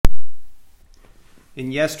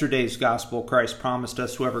In yesterday's gospel, Christ promised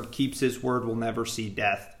us whoever keeps his word will never see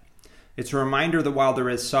death. It's a reminder that while there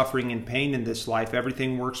is suffering and pain in this life,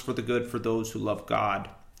 everything works for the good for those who love God.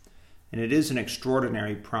 And it is an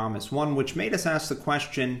extraordinary promise, one which made us ask the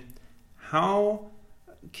question, how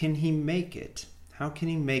can he make it? How can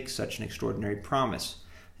he make such an extraordinary promise?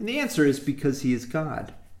 And the answer is because he is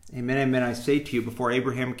God. Amen, amen, I say to you, before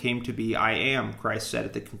Abraham came to be, I am, Christ said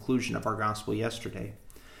at the conclusion of our gospel yesterday.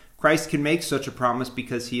 Christ can make such a promise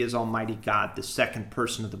because he is Almighty God, the second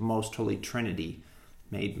person of the Most Holy Trinity,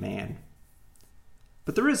 made man.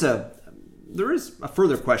 But there is a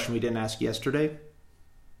further question we didn't ask yesterday.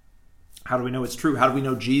 How do we know it's true? How do we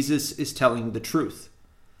know Jesus is telling the truth?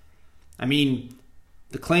 I mean,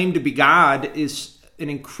 the claim to be God is an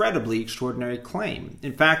incredibly extraordinary claim.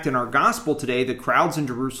 In fact, in our gospel today, the crowds in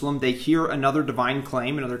Jerusalem, they hear another divine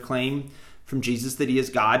claim, another claim from Jesus that he is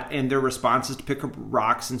God, and their response is to pick up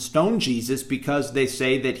rocks and stone Jesus because they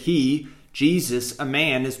say that he, Jesus, a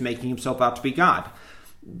man, is making himself out to be God.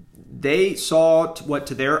 They saw what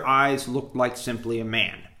to their eyes looked like simply a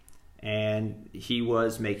man, and he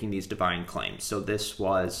was making these divine claims. So this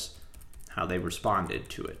was how they responded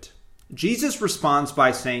to it. Jesus responds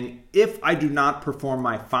by saying, if I do not perform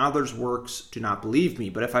my Father's works, do not believe me.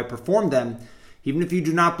 But if I perform them, even if you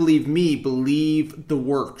do not believe me, believe the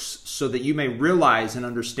works, so that you may realize and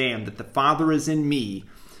understand that the Father is in me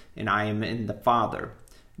and I am in the Father.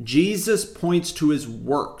 Jesus points to his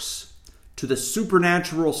works, to the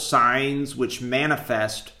supernatural signs which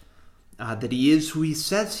manifest that he is who he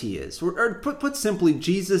says he is. Or put simply,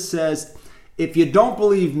 Jesus says, if you don't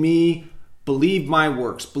believe me, believe my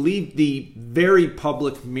works. Believe the very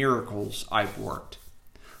public miracles I've worked.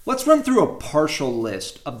 Let's run through a partial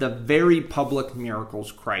list of the very public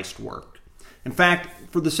miracles Christ worked. In fact,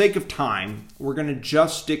 for the sake of time, we're going to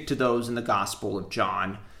just stick to those in the Gospel of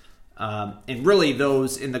John, and really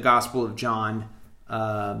those in the Gospel of John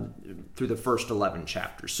through the first 11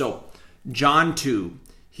 chapters. So, John 2,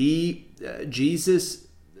 Jesus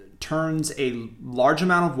turns a large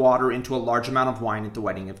amount of water into a large amount of wine at the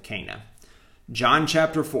wedding of Cana. John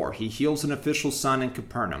chapter 4, he heals an official's son in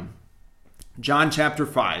Capernaum. John chapter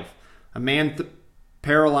 5, a man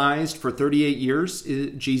paralyzed for 38 years,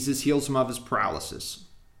 Jesus heals him of his paralysis.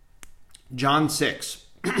 John 6,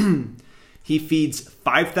 he feeds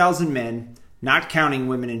 5,000 men, not counting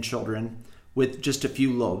women and children, with just a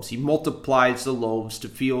few loaves. He multiplies the loaves to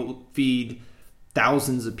feed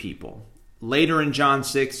thousands of people. Later in John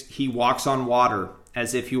 6, he walks on water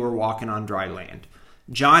as if he were walking on dry land.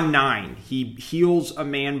 John 9, he heals a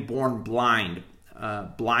man born blind,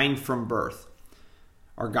 blind from birth.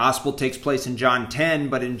 Our gospel takes place in John 10,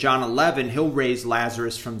 but in John 11, he'll raise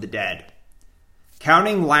Lazarus from the dead.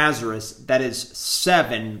 Counting Lazarus, that is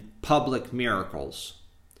 7 public miracles.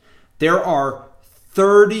 There are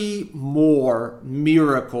 30 more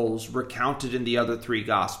miracles recounted in the other 3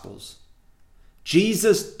 gospels.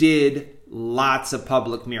 Jesus did lots of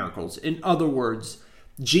public miracles. In other words,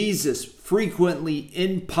 Jesus frequently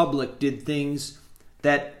in public did things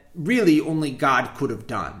that really only God could have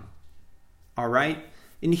done. All right?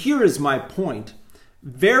 And here is my point.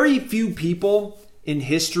 Very few people in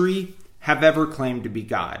history have ever claimed to be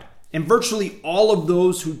God. And virtually all of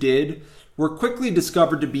those who did were quickly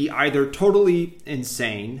discovered to be either totally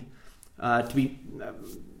insane, to be,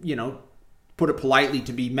 put it politely,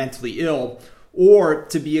 to be mentally ill, or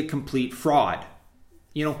to be a complete fraud.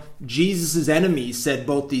 Jesus' enemies said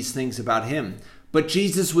both these things about him. But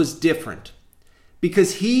Jesus was different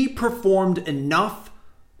because he performed enough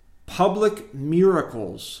public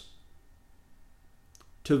miracles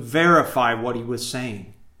to verify what he was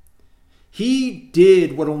saying. He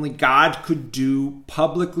did what only God could do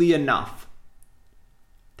publicly enough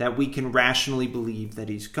that we can rationally believe that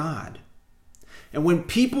he's God. And when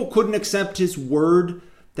people couldn't accept his word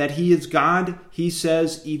that he is God, he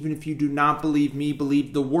says, even if you do not believe me,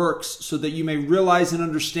 believe the works, so that you may realize and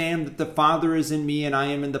understand that the Father is in me and I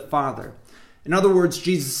am in the Father. In other words,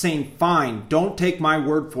 Jesus is saying, fine, don't take my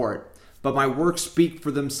word for it, but my works speak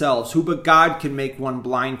for themselves. Who but God can make one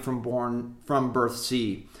blind from birth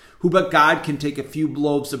see? Who but God can take a few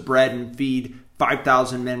loaves of bread and feed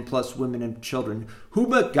 5,000 men plus women and children? Who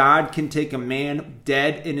but God can take a man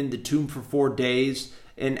dead and in the tomb for 4 days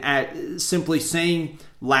and simply saying,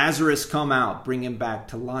 Lazarus, come out, bring him back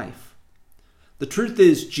to life? The truth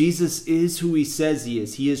is, Jesus is who he says he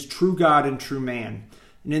is. He is true God and true man.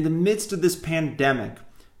 And in the midst of this pandemic,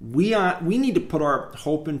 we need to put our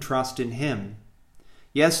hope and trust in him.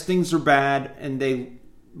 Yes, things are bad and they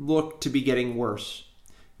look to be getting worse.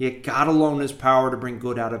 Yet God alone has power to bring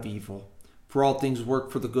good out of evil. For all things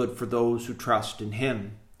work for the good for those who trust in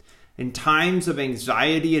him. In times of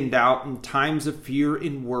anxiety and doubt, in times of fear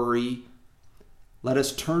and worry, let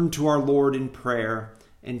us turn to our Lord in prayer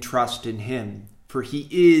and trust in him, for he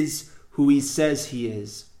is who he says he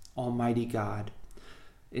is, Almighty God.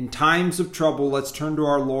 In times of trouble, let's turn to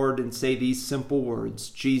our Lord and say these simple words,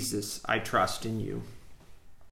 Jesus, I trust in you.